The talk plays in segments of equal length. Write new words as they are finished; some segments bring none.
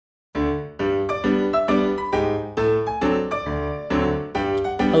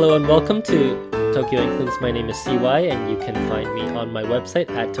Hello and welcome to Tokyo Inklings. My name is CY and you can find me on my website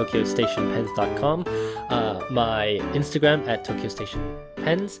at tokyostationpens.com, my Instagram at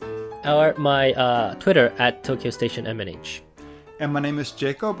tokyostationpens, or my Twitter at tokyostationmnh. And my name is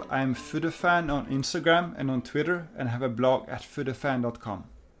Jacob. I'm Foodafan on Instagram and on Twitter and have a blog at foodafan.com.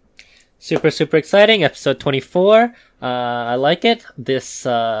 Super exciting. Episode 24. I like it. This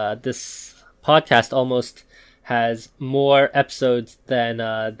podcast almost has more episodes than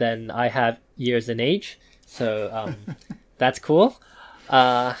I have years in age. So that's cool.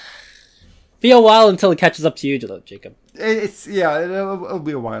 Be a while until it catches up to you, Jacob. It'll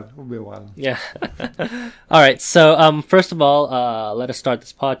be a while. Yeah. All right. So first of all, let us start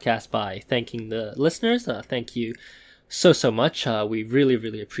this podcast by thanking the listeners. Thank you so much. We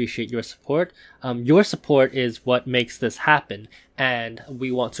really appreciate your support. Your support is what makes this happen, and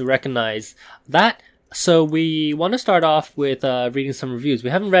we want to recognize that. So we want to start off with reading some reviews. We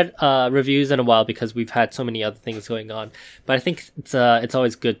haven't read reviews in a while because we've had so many other things going on, but I think it's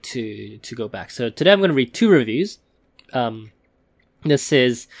always good to go back. So today I'm going to read two reviews. This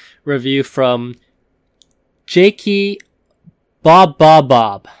is review from Jakey Bob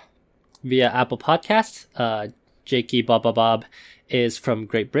via Apple Podcasts. Jakey Bob is from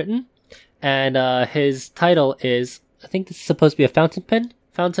Great Britain, and his title is, I think this is supposed to be a fountain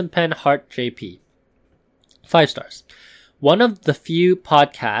pen heart JP. 5 stars. One of the few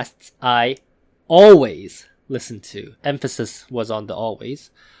podcasts I always listen to. Emphasis was on the always.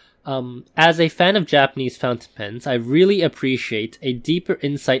 As a fan of Japanese fountain pens, I really appreciate a deeper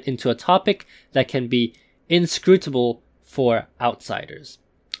insight into a topic that can be inscrutable for outsiders.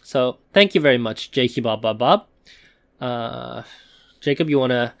 So, thank you very much, Jakey Bob. Jacob, you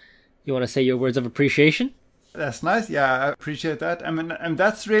wanna say your words of appreciation? That's nice. Yeah, I appreciate that. I mean, and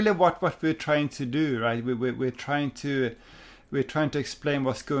that's really what we're trying to do, right? We're trying to explain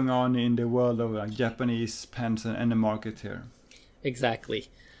what's going on in the world of Japanese pens and the market here. Exactly.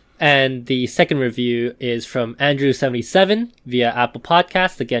 And the second review is from Andrew77 via Apple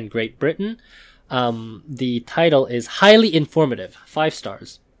Podcasts, again, Great Britain. The title is Highly Informative, 5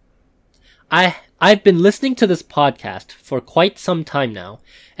 stars. I've been listening to this podcast for quite some time now,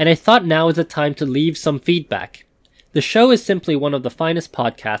 and I thought now is the time to leave some feedback. The show is simply one of the finest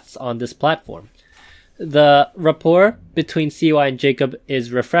podcasts on this platform. The rapport between CY and Jacob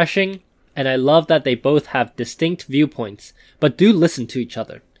is refreshing, and I love that they both have distinct viewpoints, but do listen to each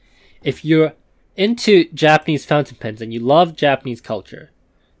other. If you're into Japanese fountain pens and you love Japanese culture,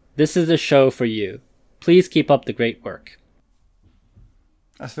 this is a show for you. Please keep up the great work.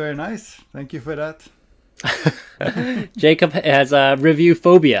 That's very nice. Thank you for that. Jacob has a review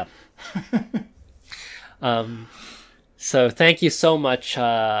phobia. So thank you so much,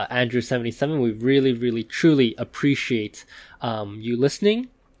 Andrew77. We really truly appreciate you listening.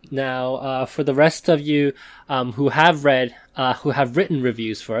 Now, for the rest of you who have written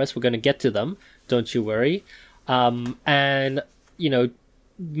reviews for us, we're going to get to them. Don't you worry. And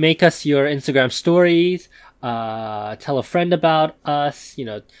make us your Instagram stories. Tell a friend about us,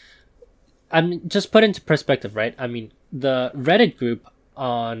 just put into perspective, right? I mean, the Reddit group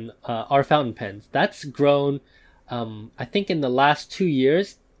on our fountain pens, that's grown, I think in the last 2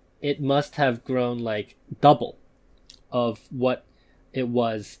 years, it must have grown like double of what it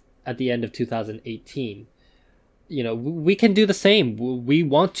was at the end of 2018. We can do the same. We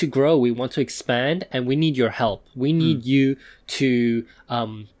want to grow, we want to expand, and we need your help. We need you to,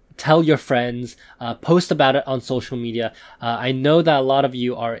 tell your friends, post about it on social media. I know that a lot of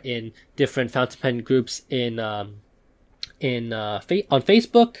you are in different fountain pen groups on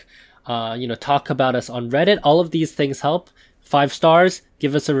Facebook. Talk about us on Reddit. All of these things help. 5 stars.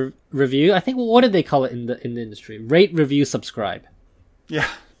 Give us a review. I think, what did they call it in the industry? Rate, review, subscribe. Yeah.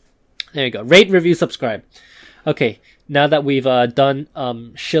 There you go. Rate, review, subscribe. Okay, now that we've done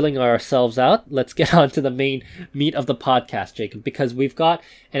shilling ourselves out, let's get on to the main meat of the podcast, Jacob, because we've got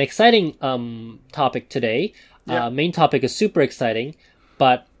an exciting topic today. Yeah. Main topic is super exciting,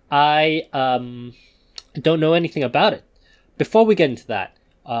 but I don't know anything about it. Before we get into that,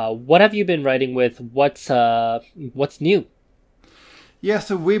 what have you been writing with? What's new? Yeah,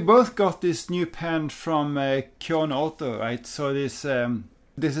 so we both got this new pen from Kyono Auto, right? So this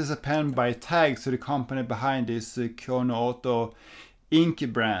is a pen by Tag, so the company behind this Kyono Auto ink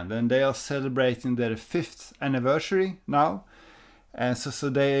brand, and they are celebrating their 5th anniversary now. And so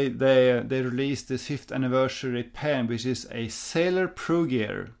they released this 5th anniversary pen, which is a Sailor Pro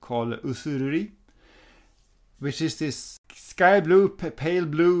Gear called Usururi, which is this sky blue, pale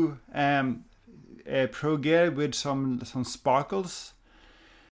blue Pro Gear with some sparkles.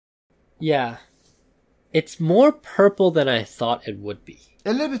 Yeah. It's more purple than I thought it would be.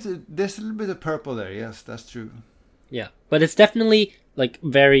 A little bit. There's a little bit of purple there. Yes, that's true. Yeah, but it's definitely like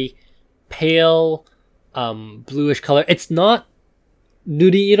very pale, bluish color. It's not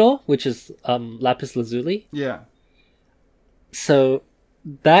Nuri-iro, which is lapis lazuli. Yeah. So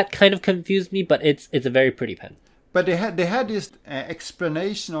that kind of confused me, but it's a very pretty pen. But they had this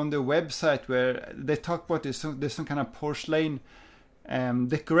explanation on their website where they talk about this. There's some kind of porcelain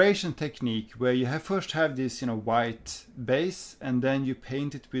decoration technique where you first have this white base, and then you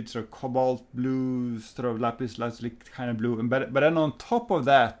paint it with sort of cobalt blue, sort of lapis lazuli kind of blue, but then on top of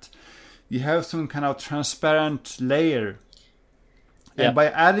that you have some kind of transparent layer. And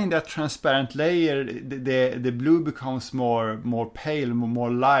by adding that transparent layer, the blue becomes more pale, more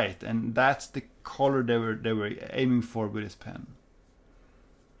light, and that's the color they were aiming for with this pen.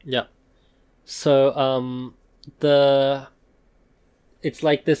 Yeah. So it's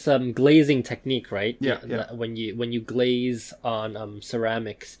like this glazing technique, right? Yeah. When you glaze on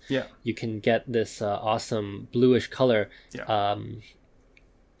ceramics, you can get this awesome bluish color. Yeah.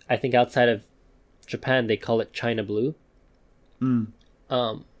 I think outside of Japan they call it China blue.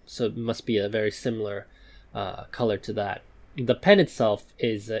 So it must be a very similar color to that. The pen itself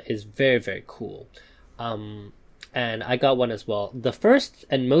is very, very cool. And I got one as well. The first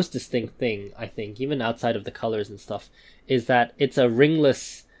and most distinct thing, I think, even outside of the colors and stuff, is that it's a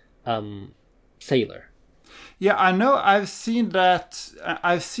ringless Sailor. Yeah, I know. I've seen that.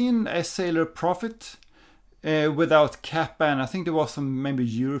 I've seen a Sailor Prophet without cap, and I think there was some maybe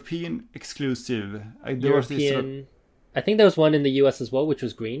European exclusive. European. I think there was one in the US as well, which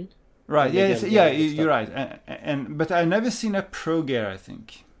was green. Right. Yeah. You're right. But I've never seen a Pro Gear, I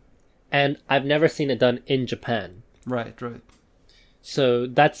think. And I've never seen it done in Japan. Right. So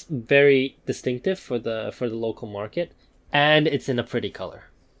that's very distinctive for the local market, and it's in a pretty color.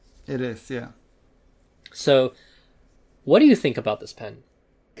 It is, yeah. So, what do you think about this pen?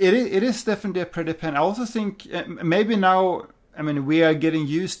 It is definitely a pretty pen. I also think maybe now, I mean, we are getting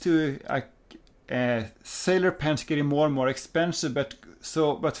used to Sailor pens getting more and more expensive, but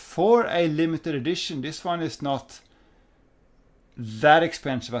for a limited edition, this one is not that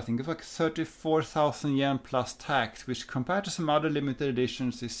expensive. I think it's like 34,000 yen plus tax, which compared to some other limited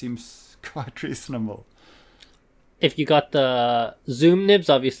editions, it seems quite reasonable. If you got the zoom nibs,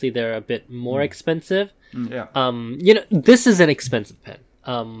 obviously they're a bit more expensive. Yeah. This is an expensive pen.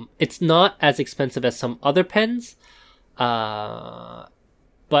 It's not as expensive as some other pens, but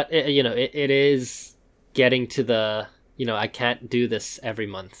it is getting to the I can't do this every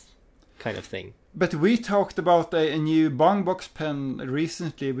month kind of thing. But we talked about a new Bangbox pen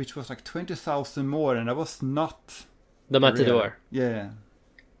recently, which was like 20,000 more, and that was not the Matador. Yeah.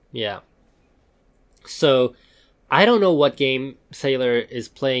 So I don't know what game Sailor is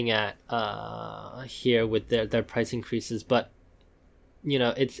playing at here with their price increases, but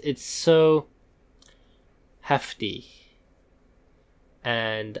it's so hefty,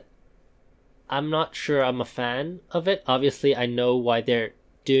 and I'm not sure I'm a fan of it. Obviously, I know why they're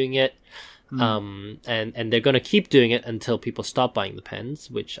doing it. And they're going to keep doing it until people stop buying the pens,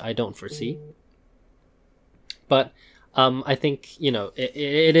 which I don't foresee. But I think,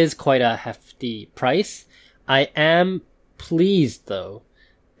 it is quite a hefty price. I am pleased, though,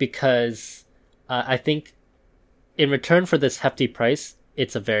 because I think in return for this hefty price,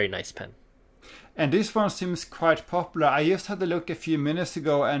 it's a very nice pen. And this one seems quite popular. I just had a look a few minutes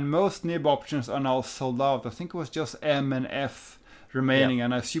ago, and most nib options are now sold out. I think it was just M and F remaining,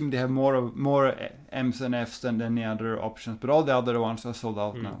 and I assume they have more M's and F's than any other options, but all the other ones are sold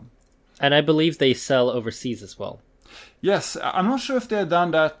out now. And I believe they sell overseas as well. Yes, I'm not sure if they have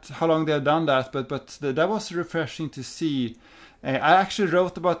done that, how long they have done that, but that was refreshing to see. I actually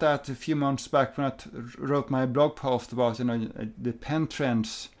wrote about that a few months back when I wrote my blog post about the pen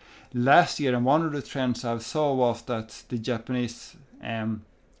trends last year, and one of the trends I saw was that the Japanese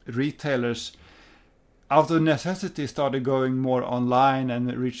retailers, out of necessity, started going more online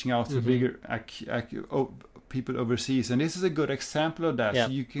and reaching out to bigger people overseas. And this is a good example of that. Yeah.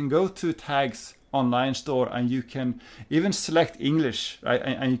 So you can go to Tag's online store and you can even select English, right?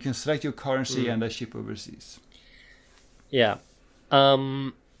 And you can select your currency and they ship overseas. Yeah.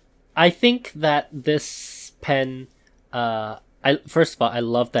 I think that this pen, first of all, I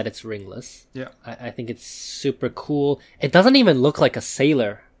love that it's ringless. Yeah. I think it's super cool. It doesn't even look like a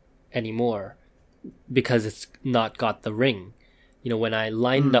Sailor anymore, because it's not got the ring. When I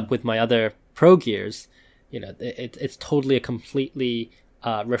lined up with my other Pro Gears, it's totally a completely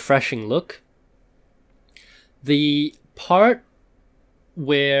refreshing look. The part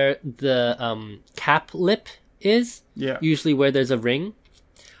where the cap lip is, usually where there's a ring,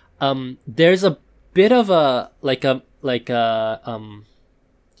 there's a bit of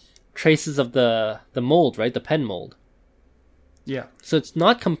traces of the mold, right? The pen mold. Yeah. So it's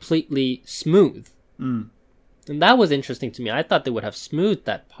not completely smooth. Mm. And that was interesting to me. I thought they would have smoothed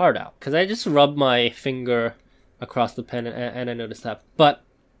that part out, because I just rubbed my finger across the pen and I noticed that. But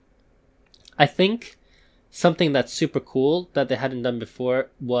I think something that's super cool that they hadn't done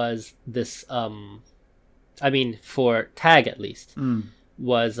before was this, for Tag at least,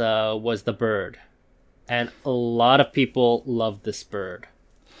 was the bird. And a lot of people love this bird.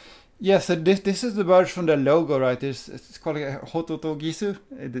 Yeah, so this is the bird from the logo, right? It's called a Hototogisu,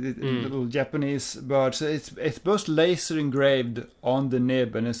 little Japanese bird. So it's both laser engraved on the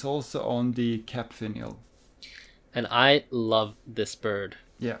nib and it's also on the cap finial. And I love this bird.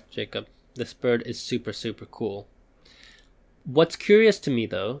 Yeah, Jacob. This bird is super, super cool. What's curious to me,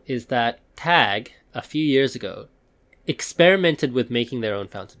 though, is that Tag, a few years ago, experimented with making their own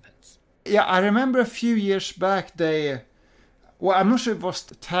fountain pens. Yeah, I remember a few years back I'm not sure if it was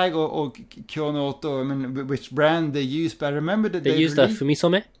Tag or Kyonoto, which brand they used, but I remember that they used a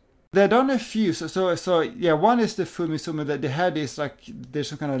Fumisome? They've done a few. So yeah, one is the Fumisome that they had is there's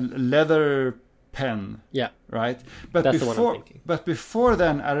some kind of leather pen. Yeah. Right? That's the one I'm thinking. But before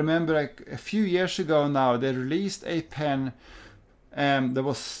then, I remember a few years ago now, they released a pen that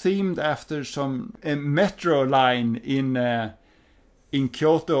was themed after some metro line in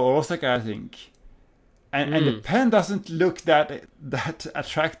Kyoto or Osaka, I think. And the pen doesn't look that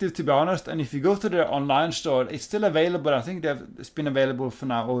attractive, to be honest. And if you go to their online store, it's still available. I think it's been available for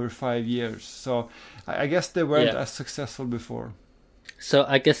now over 5 years. So I guess they weren't as successful before. So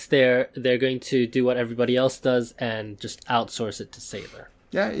I guess they're going to do what everybody else does and just outsource it to Sailor.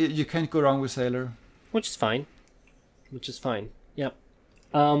 Yeah, you can't go wrong with Sailor. Which is fine. Yep.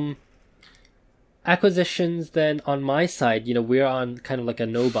 Acquisitions then on my side, we're on kind of like a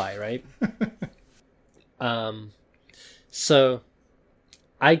no-buy, right? So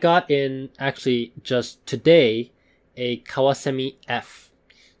I got in actually just today a Kawasemi F.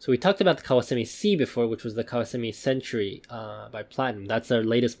 So we talked about the Kawasemi C before, which was the Kawasemi Century by Platinum. That's their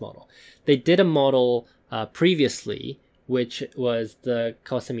latest model. They did a model previously, which was the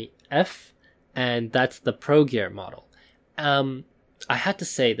Kawasemi F, and that's the Pro Gear model. I had to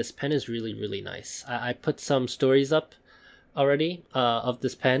say, this pen is really, really nice. I put some stories up already of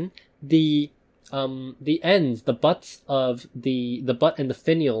this pen. The ends, the butts of the butt and the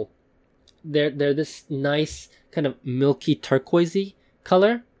finial, they're this nice kind of milky turquoisey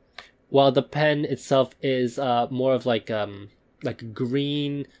color, while the pen itself is more of like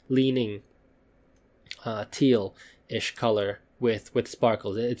green leaning teal-ish color with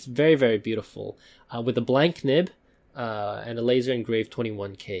sparkles. It's very, very beautiful, with a blank nib and a laser engraved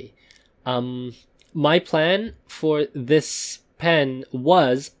 21K. My plan for this pen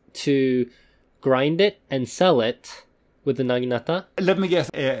was to grind it and sell it with the Naginata. Let me guess,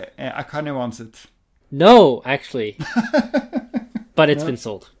 Akane wants it. No, actually. But it's been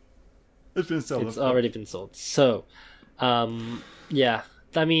sold. It's been sold. It's already been sold. So, yeah.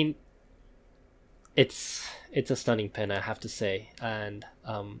 I mean, it's a stunning pen, I have to say. And,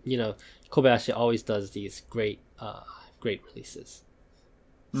 Kobayashi always does these great releases.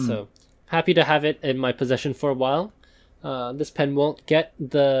 So, happy to have it in my possession for a while. This pen won't get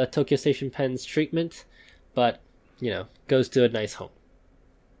the Tokyo Station Pens treatment, but, goes to a nice home.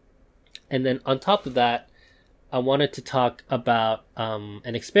 And then on top of that, I wanted to talk about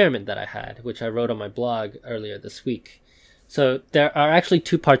an experiment that I had, which I wrote on my blog earlier this week. So there are actually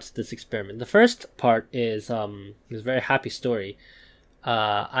two parts to this experiment. The first part is a very happy story.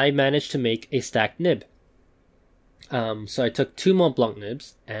 I managed to make a stacked nib. So I took two Mont Blanc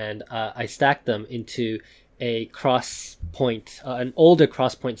nibs and I stacked them into a cross point, an older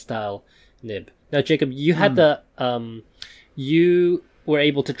cross point style nib. Now, Jacob, you had you were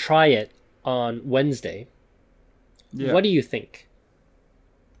able to try it on Wednesday. Yeah. What do you think?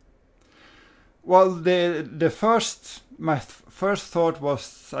 Well, my first thought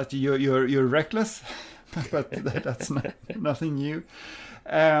was that you're reckless, but that's nothing new.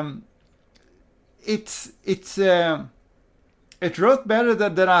 It wrote better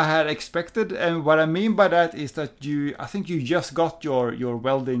than I had expected, and what I mean by that is that I think you just got your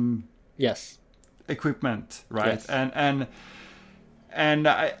welding equipment, right? Yes. And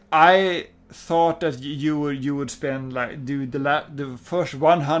I thought that you would spend do the first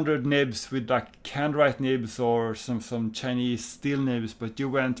 100 nibs with Candrite nibs or some Chinese steel nibs, but you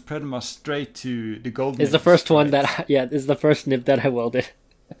went pretty much straight to the gold. It's the first one that it's the first nib that I welded.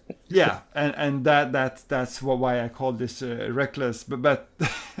 Yeah, and that's why I call this reckless. But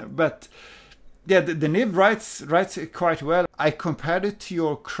the nib writes quite well. I compared it to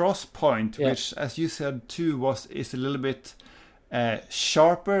your cross point, which, as you said too, is a little bit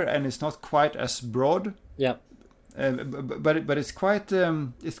sharper and it's not quite as broad. Yeah. But it's quite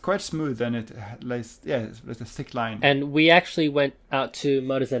smooth and it's a thick line. And we actually went out to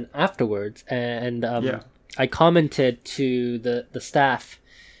Maruzen afterwards, and I commented to the staff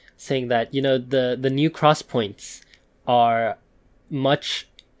saying that the new cross points are much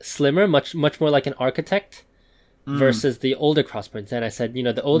slimmer, much more like an architect versus the older cross points. And I said,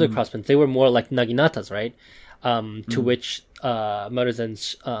 the older cross points, they were more like naginatas, right? To which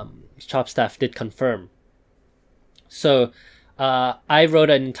Maruzen's shop staff did confirm. So I wrote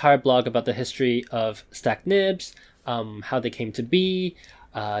an entire blog about the history of stacked nibs, how they came to be,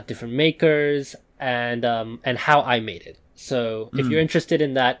 different makers, and how I made it. So if you're interested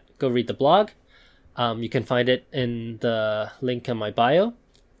in that, go read the blog. You can find it in the link in my bio.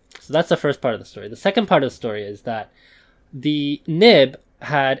 So that's the first part of the story. The second part of the story is that the nib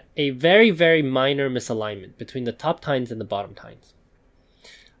had a very, very minor misalignment between the top tines and the bottom tines.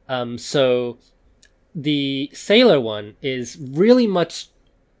 So the Sailor one is really much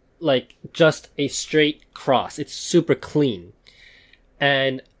like just a straight cross. It's super clean.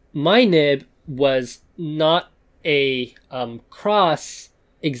 And my nib was not a cross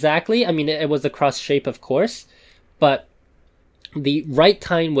exactly. I mean, it was a cross shape, of course, but the right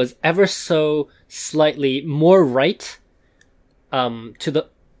tine was ever so slightly more right in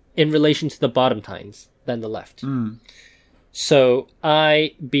relation to the bottom tines than the left. So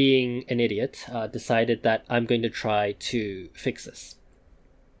I, being an idiot, decided that I'm going to try to fix this.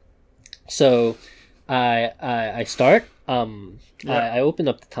 So I start. I open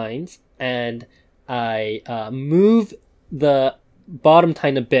up the tines and I move the bottom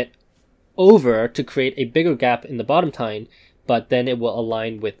tine a bit over to create a bigger gap in the bottom tine, but then it will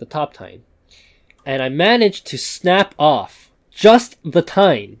align with the top tine. And I managed to snap off just the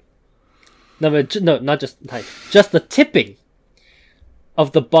tine. No, not just the tine. Just the tipping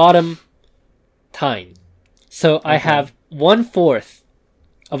of the bottom tine. So I have 1/4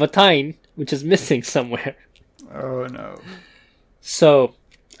 of a tine which is missing somewhere. Oh no. So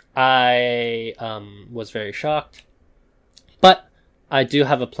I was very shocked. But I do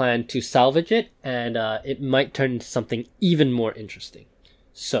have a plan to salvage it, and it might turn into something even more interesting.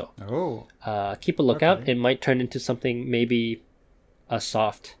 So keep a lookout. Okay. It might turn into something, maybe a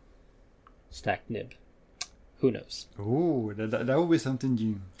soft stacked nib. Who knows? Oh, that would be something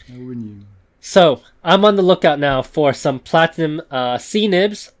new. That would be new. So I'm on the lookout now for some platinum C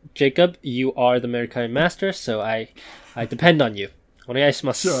nibs. Jacob, you are the Mercari master, so I depend on you.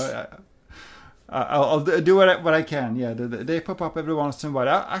 Onegaishimasu. Sure. I'll do what I can. Yeah, they pop up every once in a while.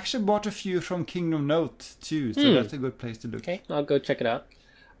 I actually bought a few from Kingdom Note too, so that's a good place to look. Okay, I'll go check it out.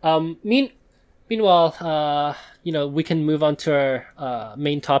 Meanwhile, we can move on to our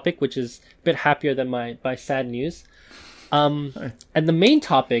main topic, which is a bit happier than my sad news. And the main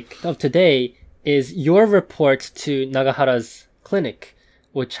topic of today is your report to Nagahara's clinic,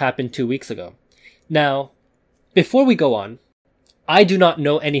 which happened 2 weeks ago. Now, before we go on, I do not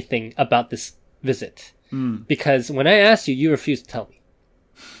know anything about this visit because when I asked you, you refused to tell me.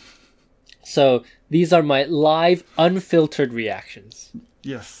 So these are my live, unfiltered reactions.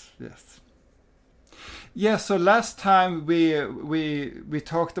 Yes. Yeah, so last time we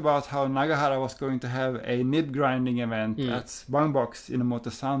talked about how Nagahara was going to have a nib grinding event at Bangbox in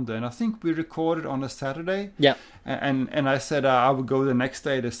Omotesando, and I think we recorded on a Saturday. Yeah. And I said I would go the next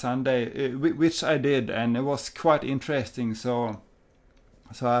day, the Sunday, which I did, and it was quite interesting. So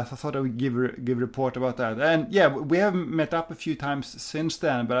I thought I would give a report about that. And yeah, we have met up a few times since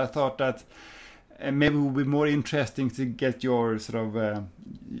then, but I thought that maybe it would be more interesting to get your sort of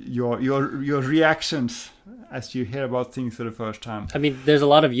your reactions as you hear about things for the first time. I mean, there's a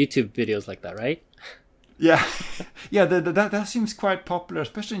lot of YouTube videos like that, right? Yeah, that seems quite popular,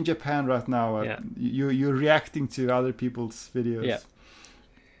 especially in Japan right now. You're reacting to other people's videos.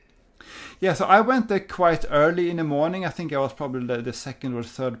 Yeah, so I went there quite early in the morning. I think I was probably the second or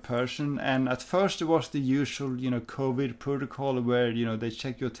third person. And at first it was the usual, COVID protocol where, they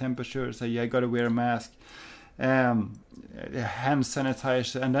check your temperature, say, yeah, I got to wear a mask, hand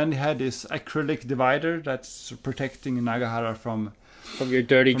sanitizer. And then they had this acrylic divider that's protecting Nagahara from your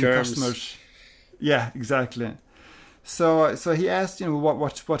dirty germs. Customers. Yeah, exactly. So he asked,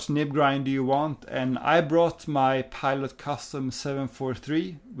 what nib grind do you want? And I brought my Pilot Custom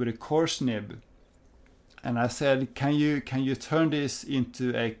 743 with a coarse nib. And I said, can you turn this into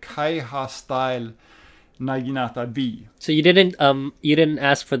a Kaiha style Naginata B? So you didn't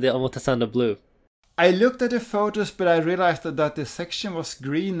ask for the Omotesando blue? I looked at the photos, but I realized that the section was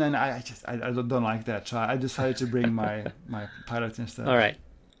green, and I don't like that. So I decided to bring my pilot instead. All right.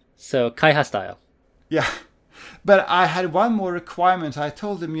 So Kaiha style. Yeah. But I had one more requirement. I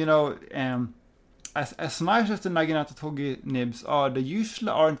told him, as nice as the Naginata Togi nibs are, they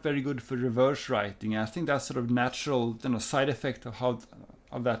usually aren't very good for reverse writing. I think that's sort of natural, side effect of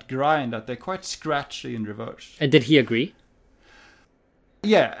that grind, that they're quite scratchy in reverse. And did he agree?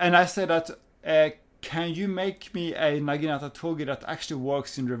 Yeah, and I said that, can you make me a Naginata Togi that actually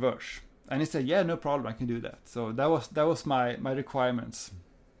works in reverse? And he said, yeah, no problem, I can do that. So that was my requirements.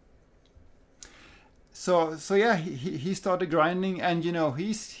 So yeah, he started grinding, and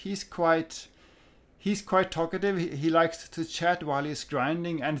he's quite talkative. He likes to chat while he's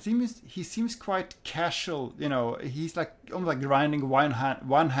grinding, and he seems quite casual. He's like almost like grinding one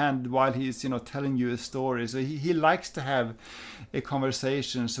hand while he's telling you a story. So he likes to have a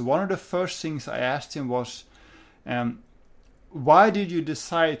conversation. So one of the first things I asked him was, why did you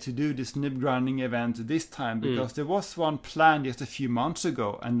decide to do this nib grinding event this time? Because there was one planned just a few months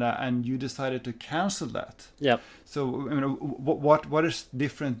ago, and you decided to cancel that. Yep. So what is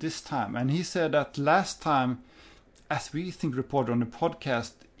different this time? And he said that last time, as we think reported on the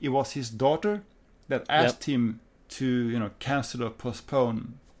podcast, it was his daughter that asked him to cancel or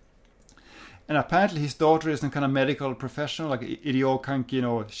postpone. And apparently his daughter is some kind of medical professional, like iriokanki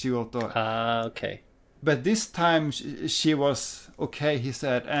no shigoto. Okay. But this time she was okay, he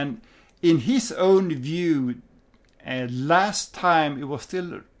said. And in his own view, last time it was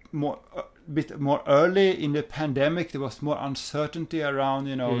still a bit more early in the pandemic. There was more uncertainty around,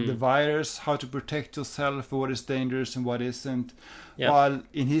 the virus, how to protect yourself, what is dangerous and what isn't. Yep. While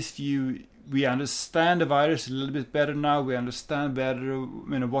in his view, we understand the virus a little bit better now. We understand better,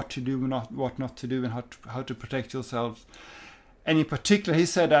 what to do and what not to do, and how to protect yourself. And in particular, he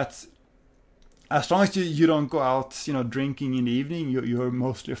said that as long as you don't go out, drinking in the evening, you're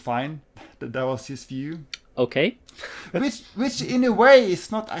mostly fine. That was his view. Okay. which in a way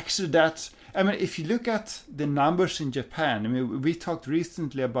is not actually that. I mean, if you look at the numbers in Japan, we talked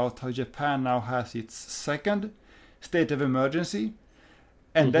recently about how Japan now has its second state of emergency,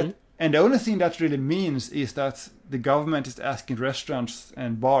 and the only thing that really means is that the government is asking restaurants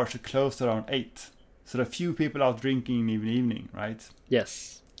and bars to close around 8, so there are few people out drinking in the evening, right?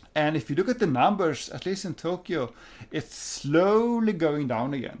 Yes. And if you look at the numbers, at least in Tokyo, it's slowly going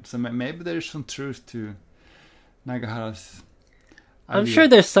down again. So maybe there is some truth to Nagahara's idea. I'm sure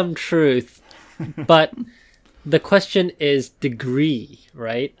there's some truth, but the question is degree,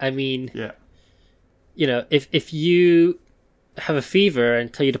 right? I mean, if you have a fever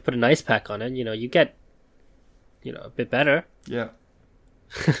and tell you to put an ice pack on it, you get, a bit better. Yeah.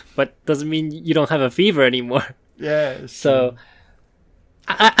 But doesn't mean you don't have a fever anymore. Yeah. So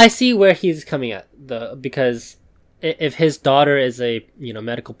I see where he's coming at, because if his daughter is a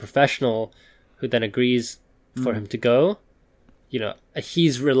medical professional who then agrees for him to go,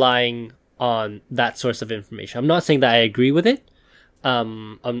 he's relying on that source of information. I'm not saying that I agree with it,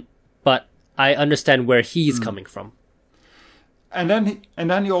 but I understand where he's coming from. And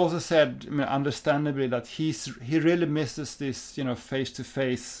then he also said, understandably, that he really misses this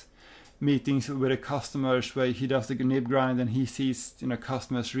face-to-face meetings with the customers where he does the nib grind and he sees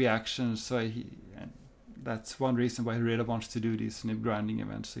customers' reactions. So that's one reason why he really wants to do these nib grinding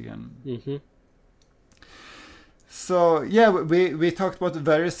events again. Mm-hmm. So yeah, we talked about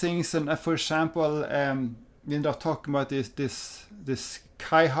various things, and for example, we ended up talking about this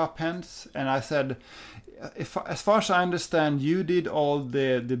Kaiha pens, and I said, as far as I understand, you did all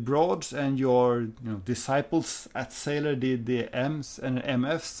the broads, and your disciples at Sailor did the M's and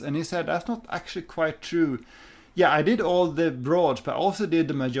MFs. And he said that's not actually quite true. Yeah, I did all the broads, but I also did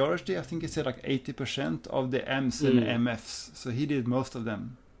the majority. I think he said like 80% of the M's and MFs. So he did most of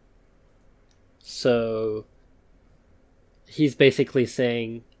them. So he's basically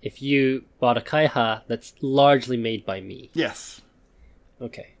saying, if you bought a Kaiha, that's largely made by me. Yes.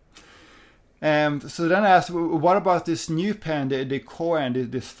 Okay. So then I asked, what about this new pen, the Koen,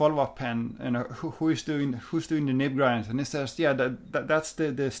 this follow-up pen, and who's doing the nib grinds? And he says, yeah, that's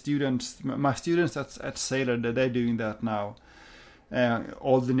the students, my students at Sailor, they're doing that now,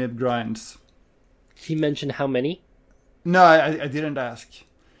 all the nib grinds. He mentioned how many? No, I didn't ask.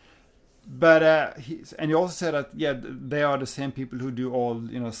 But he also said that they are the same people who do all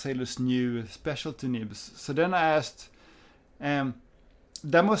Sailor's new specialty nibs. So then I asked,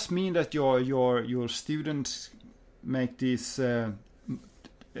 that must mean that your students make these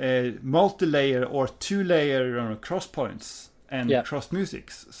multi-layer or 2-layer cross points and cross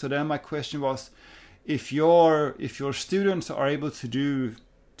musics. So then my question was, if your students are able to do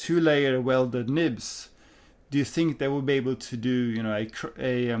 2-layer welded nibs, do you think they will be able to do, you know, a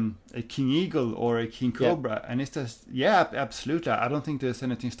king eagle or a king cobra? Yeah. And it says, yeah, absolutely. I don't think there's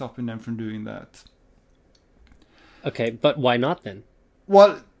anything stopping them from doing that. Okay, but why not then?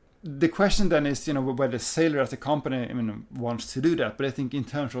 Well, the question then is, you know, whether Sailor as a company, I mean, wants to do that. But I think in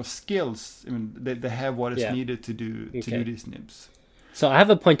terms of skills, I mean, they have what is needed to do these nibs. So I have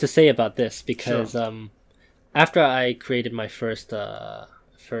a point to say about this because after I created my first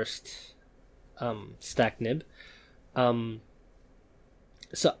stack nib,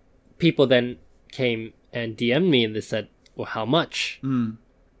 so people then came and DM'd me and they said, "Well, how much?" And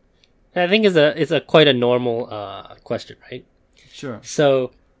I think it's a quite a normal question, right? Sure.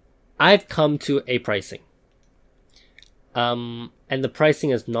 So I've come to a pricing, and the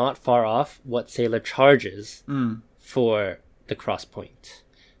pricing is not far off what Sailor charges for the Crosspoint.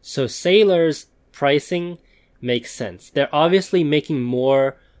 So Sailor's pricing makes sense. They're obviously making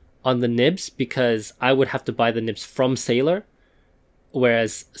more on the nibs because I would have to buy the nibs from Sailor,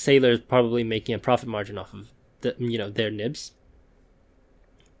 whereas Sailor is probably making a profit margin off of their nibs.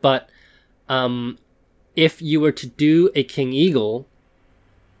 But if you were to do a King Eagle,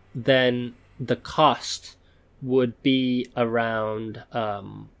 then the cost would be around let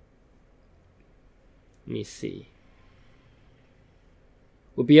me see.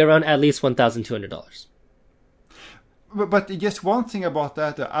 Would be around at least $1,200. But just one thing about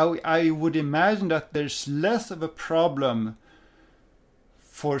that, I would imagine that there's less of a problem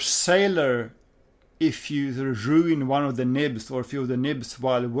for Sailor if you sort of ruin one of the nibs or a few of the nibs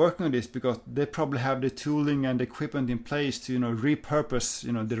while working on this, because they probably have the tooling and equipment in place to, you know, repurpose,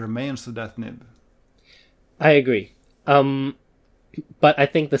 you know, the remains of that nib. I agree. But I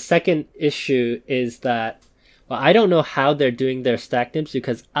think the second issue is that, well, I don't know how they're doing their stack nibs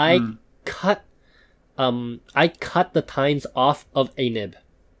because I cut the tines off of a nib.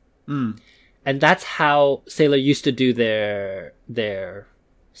 And that's how Sailor used to do their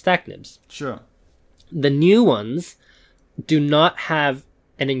stack nibs. Sure. The new ones do not have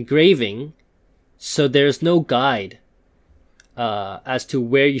an engraving, so there's no guide as to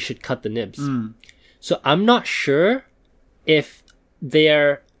where you should cut the nibs. So I'm not sure if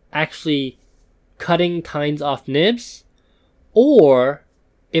they're actually cutting tines off nibs or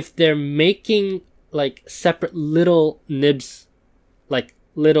if they're making like separate little nibs, like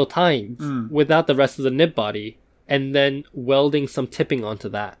little tines without the rest of the nib body, and then welding some tipping onto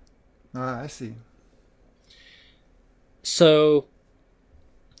that. I see. So,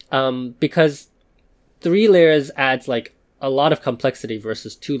 because 3 layers adds like a lot of complexity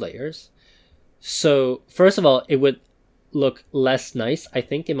versus 2 layers. So, first of all, it would look less nice, I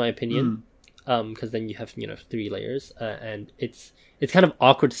think, in my opinion. Because then you have, 3 layers, and it's kind of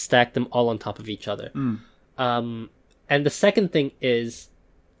awkward to stack them all on top of each other. And the second thing is,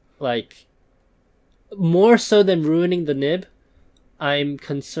 like, more so than ruining the nib, I'm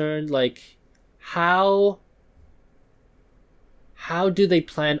concerned, like, how do they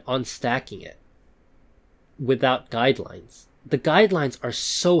plan on stacking it without guidelines? The guidelines are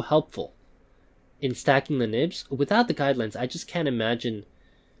so helpful in stacking the nibs. Without the guidelines, I just can't imagine,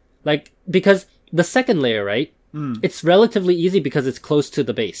 like, because the second layer, right? It's relatively easy because it's close to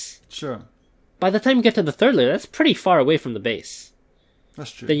the base. Sure. By the time you get to the third layer, that's pretty far away from the base.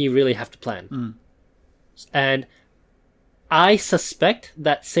 That's true. Then you really have to plan. And I suspect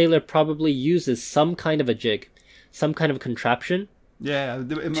that Sailor probably uses some kind of a jig, some kind of contraption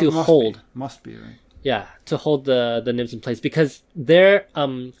to hold. Must be, right? Yeah, to hold the nibs in place, because their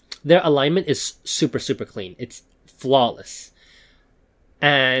alignment is super, super clean. It's flawless.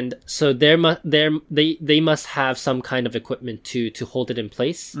 And so they must have some kind of equipment to hold it in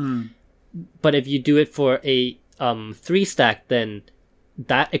place. But if you do it for a 3 stack, then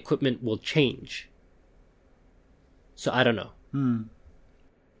that equipment will change. So I don't know.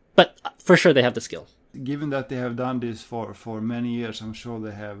 But for sure they have the skill. Given that they have done this for many years, I'm sure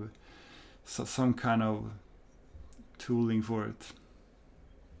they have some kind of tooling for it.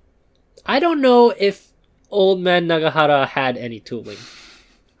 I don't know if old man Nagahara had any tooling.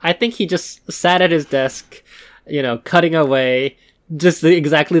 I think he just sat at his desk, cutting away, just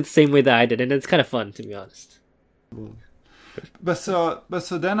exactly the same way that I did, and it's kind of fun, to be honest. But so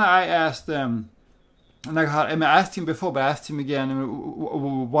then I asked Nagahara. I asked him before, but I asked him again.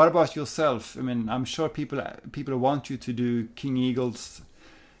 What about yourself? I'm sure people want you to do King Eagles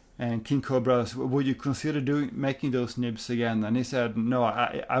and King Cobras. Would you consider making those nibs again? And he said, no,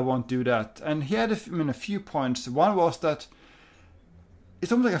 I won't do that. And he had a few points. One was that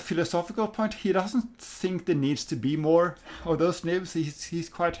it's almost like a philosophical point. He doesn't think there needs to be more of those nibs. He's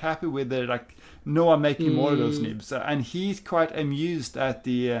quite happy with the like, no, I'm making more of those nibs, and he's quite amused at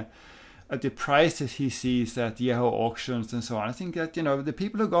the prices he sees at Yahoo auctions and so on. I think that, you know, the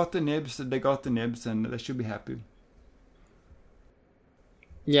people who got the nibs, they got the nibs, and they should be happy.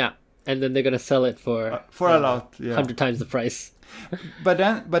 Yeah, and then they're gonna sell it for a lot, 100 times the price. But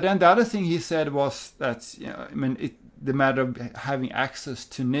then the other thing he said was that, you know, I mean, the matter of having access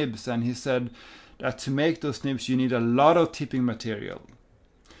to nibs, and he said that to make those nibs you need a lot of tipping material.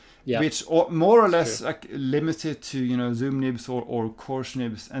 Yeah. Which more or less like limited to, you know, zoom nibs or coarse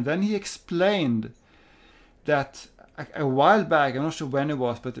nibs. And then he explained that a while back, I'm not sure when it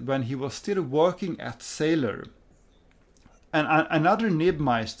was, but when he was still working at Sailor, and another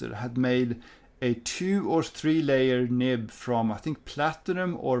nibmeister had made a 2 or 3 layer nib from, I think,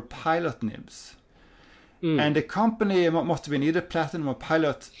 platinum or pilot nibs. And the company, must have been either platinum or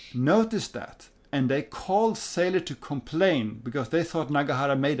pilot, noticed that. And they called Sailor to complain because they thought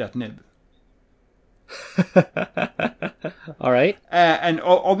Nagahara made that nib. All right. And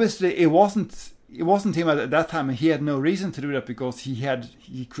obviously it wasn't him at that time. He had no reason to do that because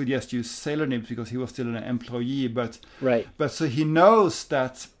he could just use Sailor nibs because he was still an employee. But so he knows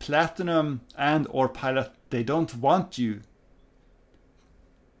that platinum and or pilot, they don't want you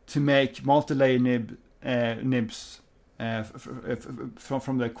to make multi-layer nibs.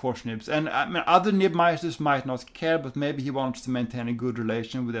 From the coarse nibs, and I mean, other nibmeisters might not care, but maybe he wants to maintain a good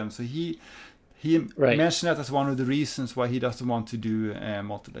relation with them. So he mentioned that as one of the reasons why he doesn't want to do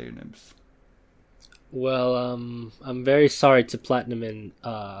multi-layer nibs. Well, I'm very sorry to Platinum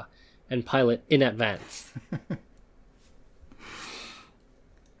and Pilot in advance.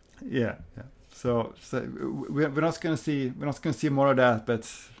 Yeah. So we're not going to see more of that,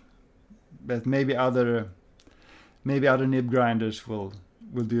 but maybe other nib grinders will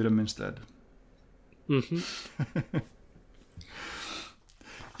do them instead. Mm-hmm.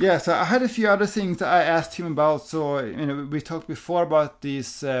 Yeah, so I had a few other things that I asked him about. So, you know, we talked before about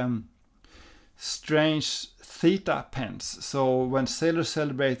these strange theta pens. So when Sailor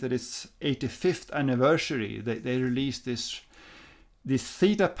celebrated its 85th anniversary, they released these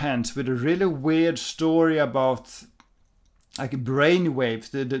theta pens with a really weird story about like brain waves.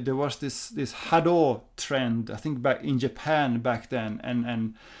 There was this Hado trend, I think, back in Japan back then,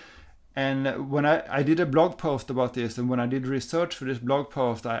 and when I did a blog post about this, and when I did research for this blog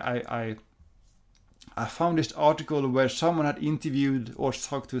post, I found this article where someone had interviewed or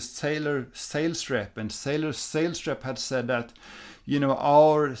talked to a Sailor sales rep, and Sailor sales rep had said that, you know,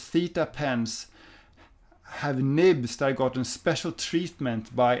 our theta pens have nibs that gotten special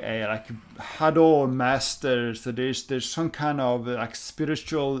treatment by a like Hado master. So there's some kind of like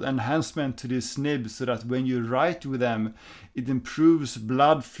spiritual enhancement to these nibs, so that when you write with them, it improves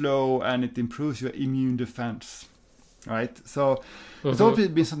blood flow and it improves your immune defense. Right? So there's always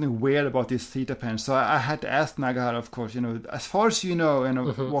been something weird about these theta pens. So I had to ask Nagahara, of course, you know, as far as you know,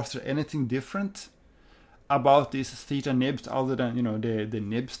 was there anything different about these theta nibs other than, you know, the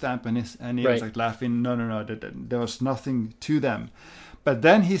nib stamp? And he was like laughing, no, there was nothing to them. But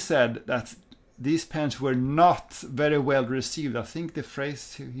then he said that these pens were not very well received. I think the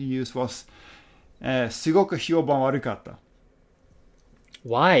phrase he used was "sugoku hyoban warukata."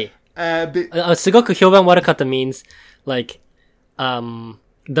 Why? "Sugoku hyoban warukata" means like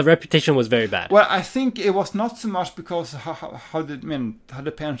the reputation was very bad. Well, I think it was not so much because how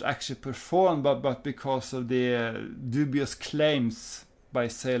the pens actually performed, but because of the dubious claims by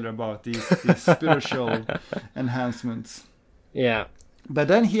Sailor about these spiritual enhancements. Yeah. But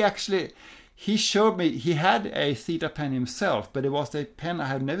then he showed me, he had a theta pen himself, but it was a pen I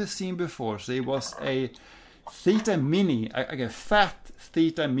have never seen before. So it was a theta mini, like a fat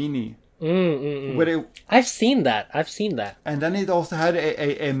theta mini. I've seen that. And then it also had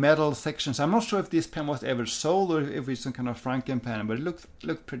a metal section. So I'm not sure if this pen was ever sold or if it's some kind of Franken pen, but it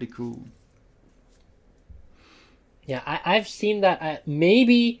looked pretty cool. Yeah, I've seen that.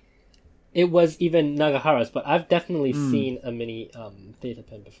 Maybe it was even Nagahara's, but I've definitely seen a mini theta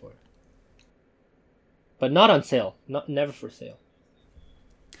pen before. But not on sale. Never for sale.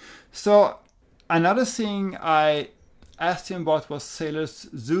 So another thing I asked him about was Sailor's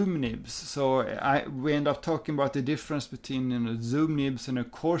zoom nibs. So we end up talking about the difference between, you know, zoom nibs and a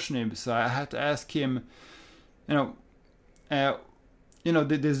coarse nib. So I had to ask him, the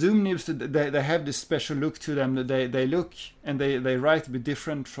zoom nibs, they have this special look to them. They look and they write a bit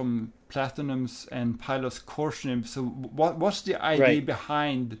different from Platinum's and Pilot's coarse nibs. So what's the idea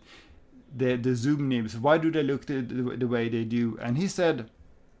behind the zoom nibs? Why do they look the way they do? And he said,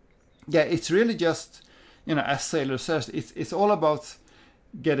 yeah, it's really just, you know, as Sailor says, it's all about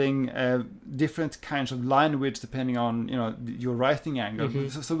getting different kinds of line widths depending on your writing angle.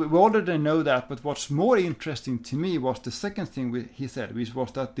 So we already know that, but what's more interesting to me was the second thing he said, which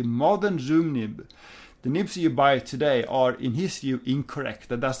was that the modern zoom nib, the nibs you buy today, are in his view incorrect.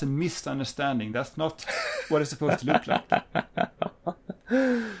 That's a misunderstanding. That's not what it's supposed to look like.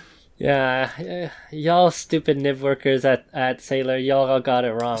 Yeah, y'all stupid nib workers at Sailor, y'all got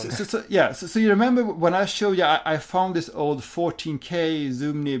it wrong. So you remember when I showed you, I found this old 14K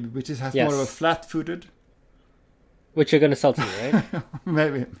zoom nib, which has more of a flat-footed. Which you're going to sell to me, right?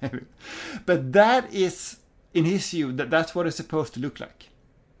 maybe. But that is, in his view, that's what it's supposed to look like.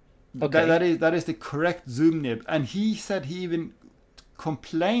 Okay. That is the correct zoom nib. And he said he even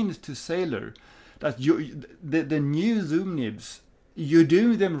complained to Sailor that the new zoom nibs, you're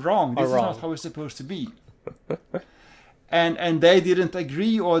doing them wrong. This is not how it's supposed to be. and they didn't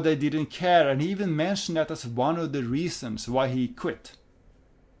agree, or they didn't care. And he even mentioned that as one of the reasons why he quit.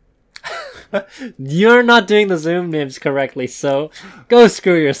 You're not doing the zoom nibs correctly, so go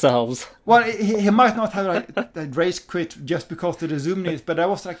screw yourselves. Well, he might not have a race quit just because of the zoom nibs, but that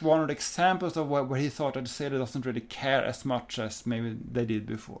was like one of the examples of where he thought that Sailor doesn't really care as much as maybe they did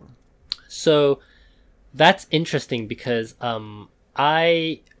before. So that's interesting because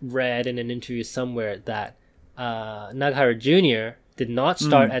I read in an interview somewhere that Nagahara Jr. did not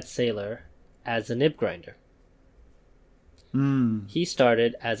start at Sailor as a nib grinder. He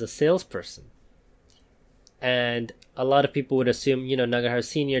started as a salesperson. And a lot of people would assume, Nagahara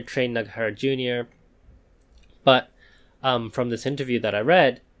Sr. trained Nagahara Jr. But from this interview that I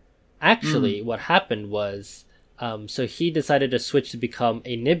read, actually what happened was, so he decided to switch to become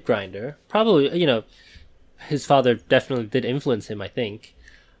a nib grinder. Probably, his father definitely did influence him, I think.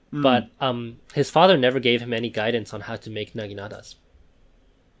 But his father never gave him any guidance on how to make naginatas.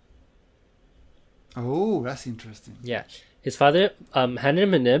 Oh, that's interesting. Yeah. His father handed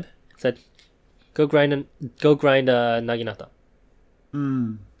him a nib, said, go grind a naginata.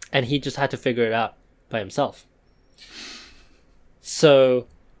 And he just had to figure it out by himself. So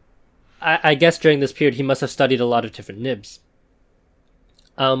I guess during this period he must have studied a lot of different nibs.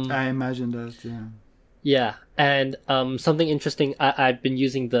 I imagine that, yeah. Yeah, and something interesting, I've been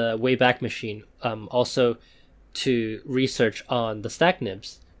using the Wayback Machine also to research on the stack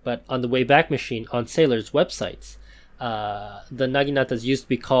nibs. But on the Wayback Machine, on Sailor's websites, the naginatas used to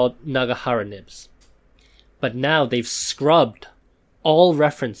be called Nagahara nibs. But now they've scrubbed all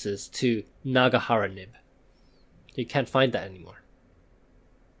references to Nagahara nib. You can't find that anymore.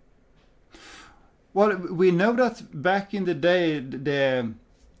 Well, we know that back in the day, the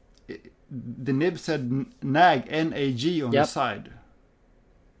nib said nag, N-A-G, on the side.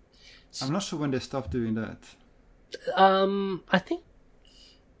 I'm not sure when they stopped doing that. I think...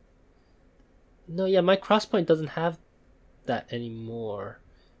 No, yeah, my Crosspoint doesn't have that anymore.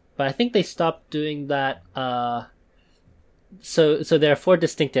 But I think they stopped doing that. So there are 4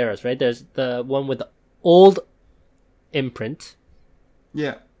 distinct eras, right? There's the one with the old imprint.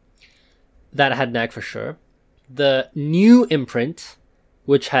 Yeah. That had nag for sure. The new imprint,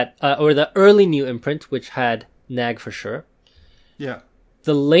 which had, or the early new imprint, which had nag for sure. Yeah.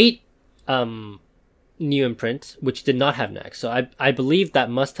 The late new imprint, which did not have nag. So I believe that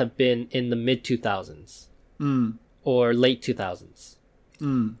must have been in the mid 2000s or late 2000s.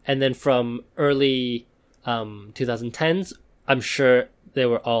 And then from early 2010s, I'm sure they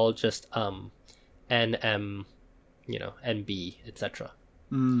were all just NM, NB, etc.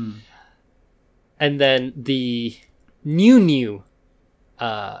 And then the new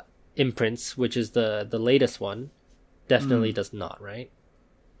imprints, which is the latest one, definitely does not, right?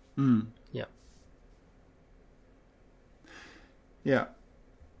 Yeah. Yeah.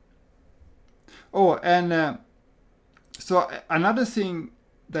 Oh, and so another thing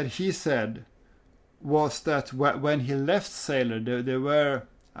that he said was that when he left Sailor, there were,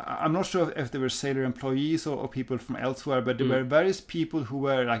 I'm not sure if there were Sailor employees or people from elsewhere, but there were various people who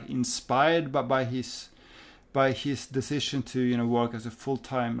were like inspired by his decision to work as a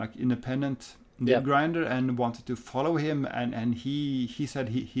full-time independent nib grinder and wanted to follow him, and he said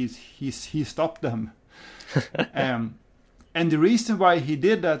he stopped them. And the reason why he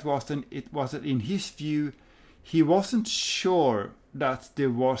did that was that in his view he wasn't sure that there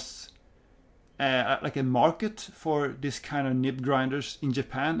was a market for this kind of nib grinders in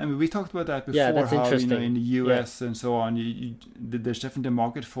Japan. I mean, we talked about that before. Yeah, that's how interesting. In the US and so on, there's definitely a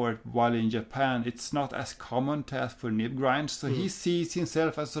market for it. While in Japan, it's not as common to ask for nib grinds. So he sees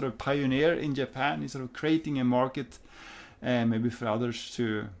himself as sort of pioneer in Japan. He's sort of creating a market, maybe for others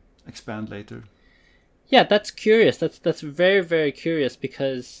to expand later. Yeah, that's curious. That's very, very curious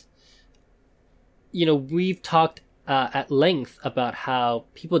because, we've talked at length about how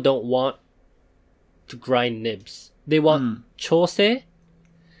people don't want to grind nibs. They want chose, they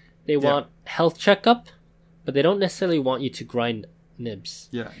want health checkup, but they don't necessarily want you to grind nibs.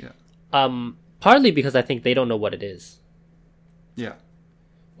 Yeah. Partly because I think they don't know what it is. Yeah.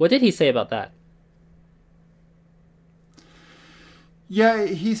 What did he say about that? Yeah,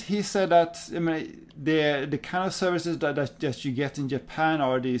 he said that, I mean, the kind of services that you get in Japan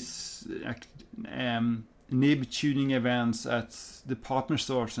are these nib tuning events at department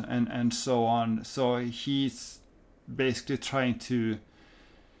stores and so on. So he's basically trying to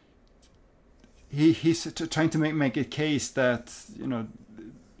make a case that, you know,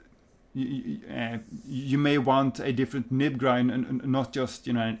 you may want a different nib grind and not just,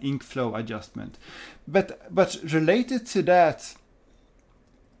 you know, an ink flow adjustment. But related to that,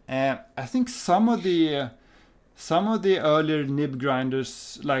 I think some of the earlier nib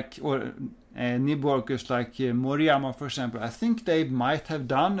grinders, nib workers like Moriyama, for example, I think they might have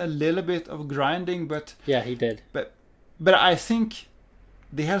done a little bit of grinding, but yeah, he did. But I think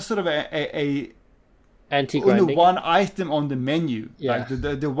they have sort of a anti-grinding. Only one item on the menu. Yeah.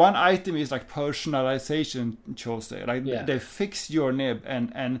 Like the one item is like personalization, chose. Like they fix your nib,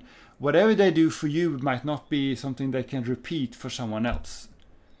 and whatever they do for you might not be something they can repeat for someone else.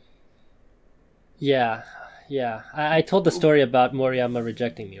 Yeah. I told the story about Moriyama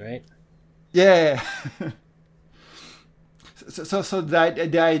rejecting me, right? Yeah. So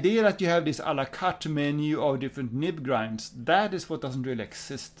the idea that you have this a la carte menu of different nib grinds, that is what doesn't really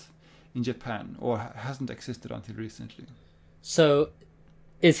exist in Japan, or hasn't existed until recently. So,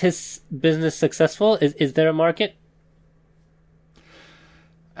 is his business successful? Is there a market?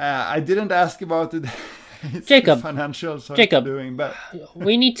 I didn't ask about it. Jacob, financials Jacob, doing, but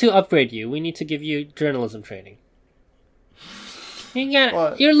we need to upgrade you. We need to give you journalism training.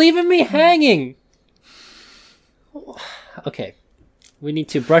 You're leaving me hanging. Okay, we need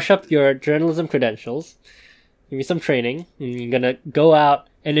to brush up your journalism credentials. Give me some training, and you're gonna go out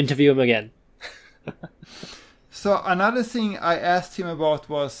and interview him again. So another thing I asked him about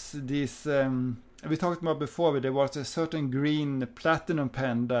was this. We talked about before, but there was a certain green platinum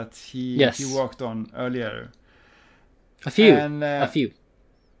pen that he worked on earlier. A few,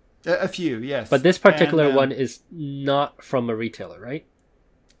 yes. But this particular one is not from a retailer, right?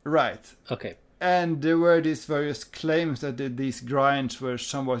 Right. Okay. And there were these various claims that these grinds were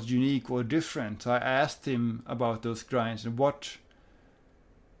somewhat unique or different. So I asked him about those grinds and what,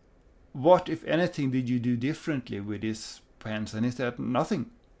 if anything, did you do differently with these pens? And he said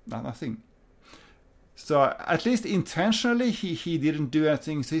nothing. So at least intentionally, he didn't do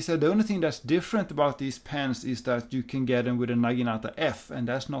anything. So he said the only thing that's different about these pens is that you can get them with a Naginata F, and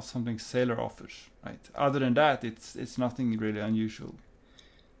that's not something Sailor offers, right? Other than that, it's nothing really unusual.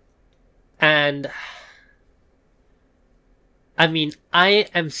 And I mean, I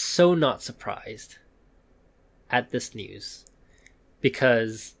am so not surprised at this news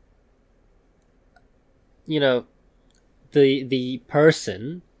because, you know, the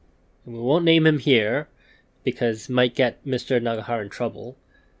person, we won't name him here because might get Mr. Nagahara in trouble,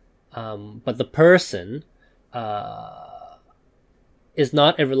 but the person is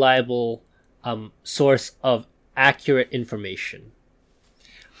not a reliable source of accurate information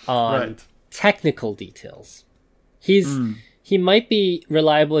on technical details. He might be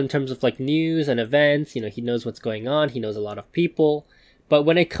reliable in terms of like news and events, you know, he knows what's going on, he knows a lot of people, but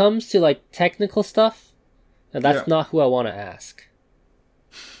when it comes to like technical stuff, that's not who I want to ask.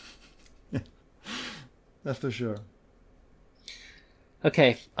 That's for sure.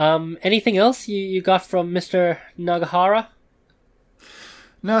 Okay, anything else you got from Mr. Nagahara?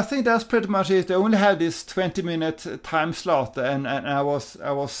 No, I think that's pretty much it. I only had this 20-minute time slot, and I was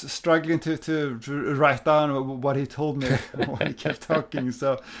struggling to write down what he told me when he kept talking.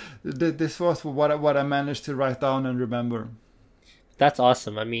 So this was what I managed to write down and remember. That's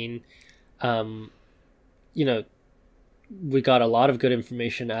awesome. I mean, you know, we got a lot of good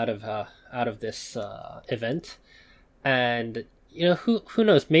information out of this event, and you know, who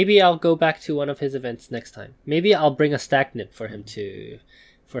knows? Maybe I'll go back to one of his events next time. Maybe I'll bring a stack nib for him to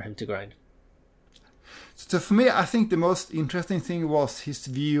grind. So for me, I think the most interesting thing was his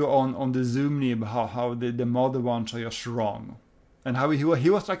view on the Zoom nib, how the modern ones are just wrong, and how he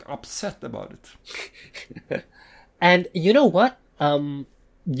was like upset about it. And you know what?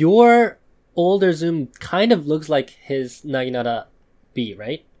 Your older Zoom kind of looks like his Naginata B,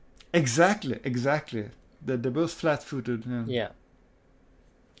 right? Exactly. They're both flat-footed. Yeah.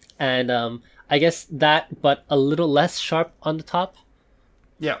 And I guess that, but a little less sharp on the top.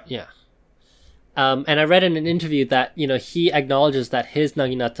 Yeah. And I read in an interview that, you know, he acknowledges that his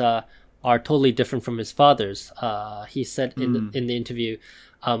Naginata are totally different from his father's. He said in the interview,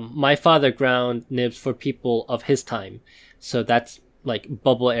 my father ground nibs for people of his time. So that's like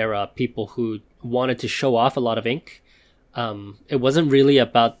bubble era people who wanted to show off a lot of ink. It wasn't really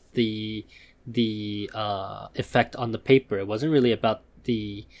about the effect on the paper. It wasn't really about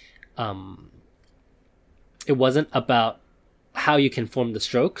it wasn't about how you can form the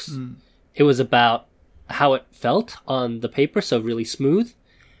strokes. It was about how it felt on the paper, so really smooth,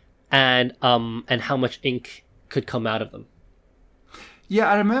 and how much ink could come out of them. Yeah,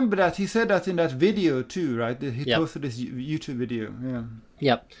 I remember that. He said that in that video too, right? He Yep. posted this YouTube video. Yeah.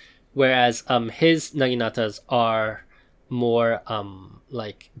 Yep. Whereas his naginatas are more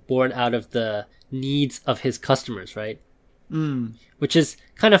like born out of the needs of his customers, right? Which is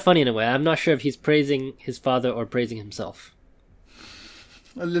kind of funny in a way. I'm not sure if he's praising his father or praising himself.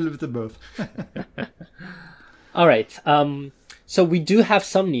 A little bit of both. All right. So we do have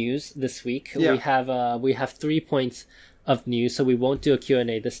some news this week. Yeah. We have 3 points of news, so we won't do a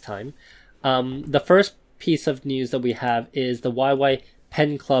Q&A this time. The first piece of news that we have is the YY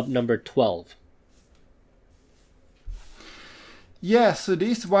Pen Club number 12. Yeah, so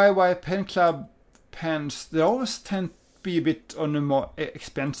these YY Pen Club pens, they always tend to be a bit on the more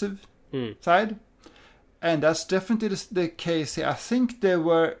expensive side. And that's definitely the case here. I think they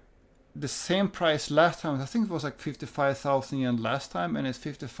were the same price last time. I think it was like 55,000 yen last time, and it's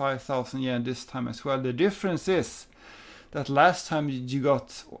 55,000 yen this time as well. The difference is that last time you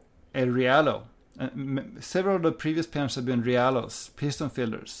got a Realo. Several of the previous pens have been Realos, piston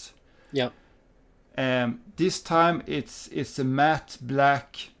fillers. Yeah. This time it's a matte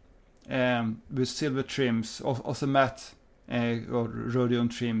black with silver trims, also matte or rhodium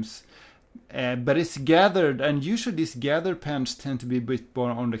trims. But it's gathered, and usually these gathered pens tend to be a bit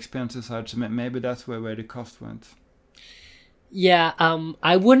more on the expensive side, so maybe that's where the cost went. Yeah,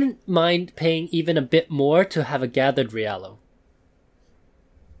 I wouldn't mind paying even a bit more to have a gathered Realo.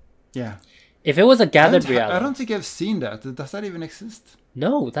 Yeah. If it was a gathered Realo... I don't think I've seen that. Does that even exist?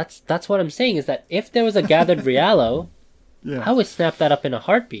 No, that's what I'm saying, is that if there was a gathered Realo, Yeah. I would snap that up in a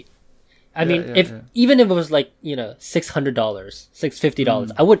heartbeat. I mean, even if it was like, $600,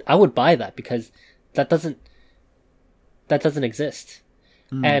 $650, I would buy that, because that doesn't exist.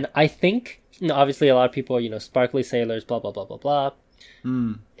 And I think, obviously a lot of people are, sparkly sailors, blah, blah, blah, blah, blah.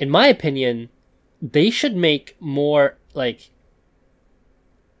 In my opinion, they should make more, like,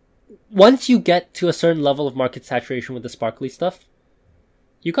 once you get to a certain level of market saturation with the sparkly stuff,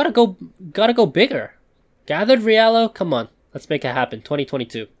 you gotta go bigger. Gathered Realo, come on, let's make it happen.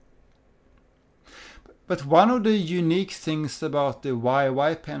 2022. But one of the unique things about the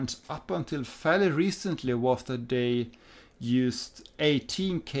YY pens up until fairly recently was that they used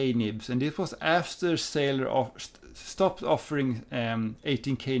 18K nibs, and this was after Sailor stopped offering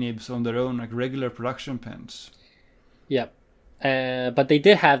 18K nibs on their own, like regular production pens. Yeah. But they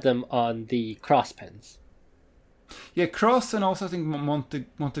did have them on the Cross pens. Yeah, Cross, and also I think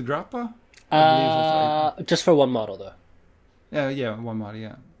Montegrappa. Just for one model though. Yeah, one model,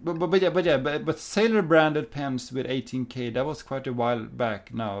 yeah. But Sailor branded pens with 18K, that was quite a while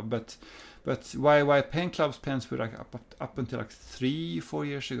back now. But YY Pen Club's pens were like up until like 3-4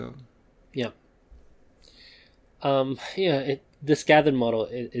 years ago. Yeah. This gathered model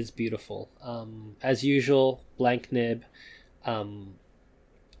is beautiful. As usual, blank nib.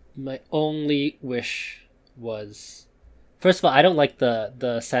 My only wish was, first of all, I don't like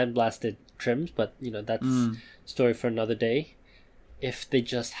the sandblasted trims, but that's story for another day. If they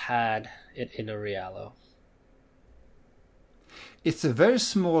just had it in a Realo. It's a very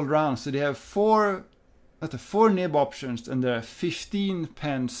small round, so they have four nib options, and there are 15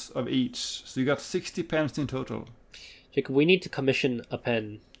 pens of each. So you got 60 pens in total. Jacob, we need to commission a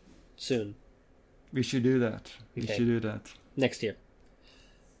pen soon. We should do that. Okay. Next year.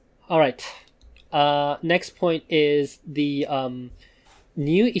 All right. Next point is the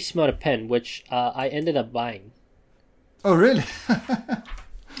new Ishimaru pen, which I ended up buying. Oh, really?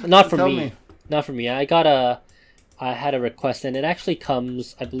 Not for me. Not for me. I had a request, and it actually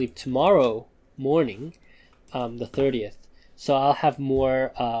comes, I believe, tomorrow morning, the 30th. So I'll have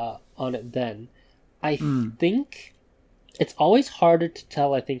more on it then. I think it's always harder to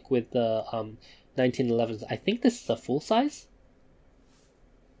tell, I think, with the 1911s. I think this is a full size.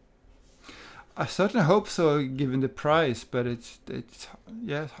 I certainly hope so, given the price, but it's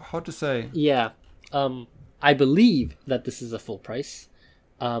hard to say. Yeah. I believe that this is a full price.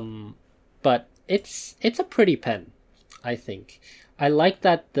 But it's a pretty pen, I think. I like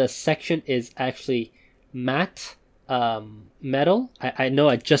that the section is actually matte metal. I know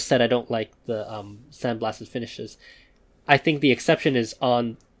I just said I don't like the sandblasted finishes. I think the exception is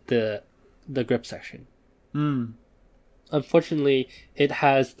on the the grip section. Mm. Unfortunately, it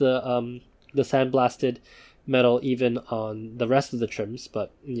has the sandblasted metal even on the rest of the trims,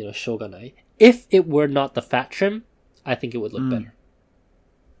 but shogunai. If it were not the fat trim, I think it would look better.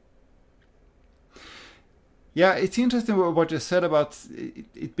 Yeah, it's interesting what you said about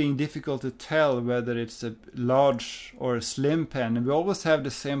it being difficult to tell whether it's a large or a slim pen. And we always have the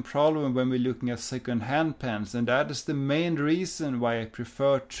same problem when we're looking at second-hand pens, and that is the main reason why I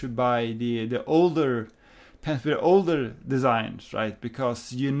prefer to buy the older pens with older designs, right?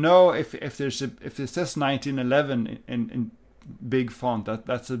 Because if it says 1911 in big font,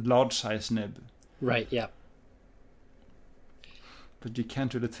 that's a large size nib. Right. Yeah. But you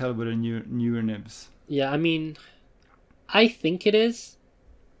can't really tell with the newer nibs. Yeah, I mean, I think it is.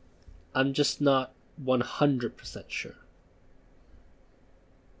 I'm just not 100% sure.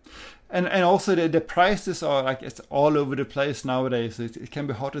 And also the prices are like, it's all over the place nowadays. It can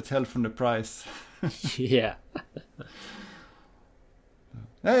be hard to tell from the price. Yeah.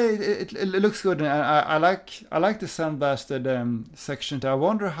 It looks good. And I like the sandblasted section. I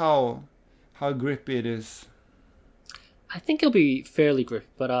wonder how grippy it is. I think it'll be fairly grippy,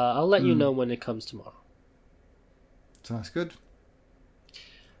 but I'll let you know when it comes tomorrow. Sounds good.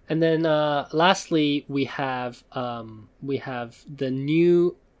 And then lastly, we have the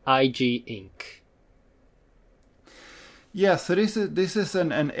new IG ink. Yeah, so this is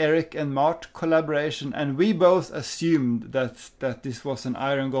an Eric and Mart collaboration, and we both assumed that this was an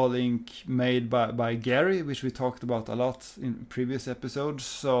Iron Gall ink made by Gary, which we talked about a lot in previous episodes.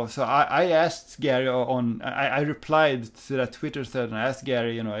 So I asked Gary I replied to that Twitter thread and I asked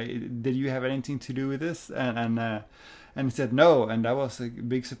Gary, did you have anything to do with this? And he said no, and that was a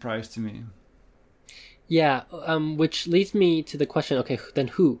big surprise to me. Yeah, which leads me to the question, okay, then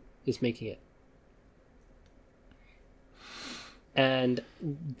who is making it? And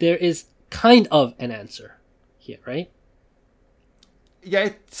there is kind of an answer here, right? Yeah,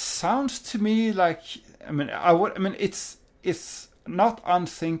 it sounds to me like, it's not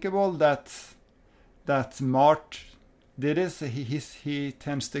unthinkable that Mart did this. He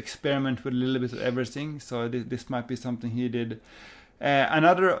tends to experiment with a little bit of everything, so this might be something he did.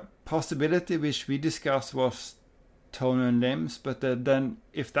 Another possibility which we discussed was Toner and Limbs, but then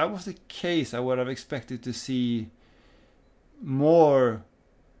if that was the case, I would have expected to see more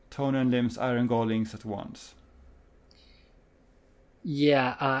Toner and Limbs Iron Gall inks at once.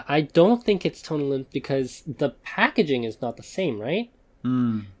 Yeah, I don't think it's Toner and Limbs because the packaging is not the same, right?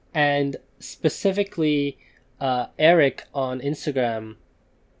 Mm. And specifically, Eric on Instagram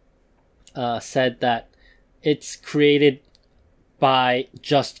said that it's created by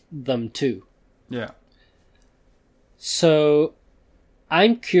just them two. Yeah. So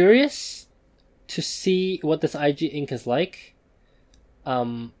I'm curious to see what this IG ink is like.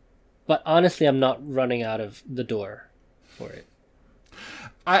 But honestly, I'm not running out of the door for it.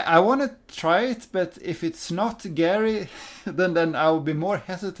 I want to try it, but if it's not Gary, then I will be more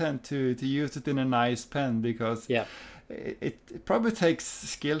hesitant to use it in a nice pen, because it probably takes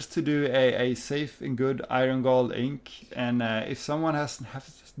skills to do a safe and good Iron Gall ink, and if someone has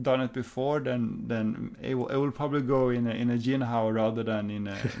done it before, then it will probably go in a Jinhao rather than in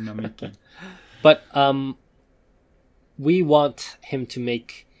a Mickey. But we want him to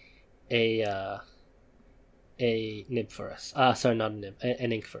make a nib for us. Sorry, not a nib,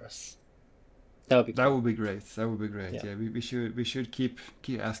 an ink for us. That would be great. That would be great. Yeah, we should keep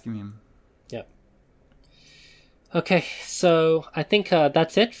asking him. Yeah. Okay, so I think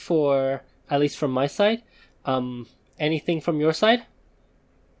that's it for, at least from my side. Anything from your side?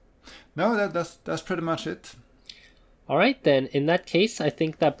 No, that's pretty much it. All right, then. In that case, I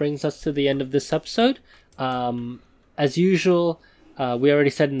think that brings us to the end of this episode. As usual, we already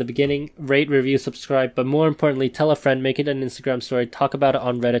said in the beginning, rate, review, subscribe, but more importantly, tell a friend, make it an Instagram story, talk about it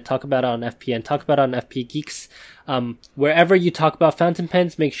on Reddit, talk about it on FPN, talk about it on FP Geeks. Wherever you talk about fountain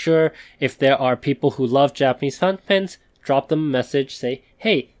pens, make sure if there are people who love Japanese fountain pens, drop them a message, say,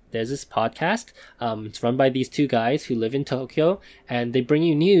 hey, there's this podcast. It's run by these two guys who live in Tokyo, and they bring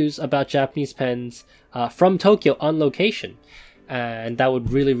you news about Japanese pens from Tokyo on location. And that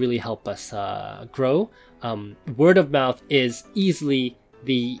would really, really help us grow. Word of mouth is easily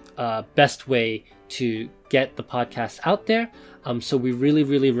the best way to get the podcast out there. So we really,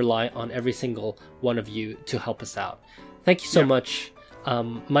 really rely on every single one of you to help us out. Thank you so much.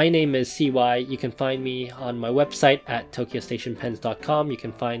 My name is CY. You can find me on my website at tokyostationpens.com. You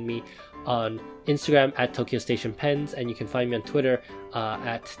can find me on Instagram at tokyostationpens, and you can find me on Twitter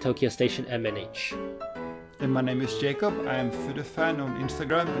at tokyostationmnh. And my name is Jacob. I am Fudefan on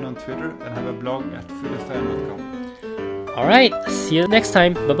Instagram and on Twitter, and have a blog at fudefan.com. All right. See you next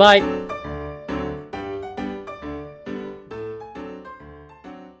time. Bye-bye.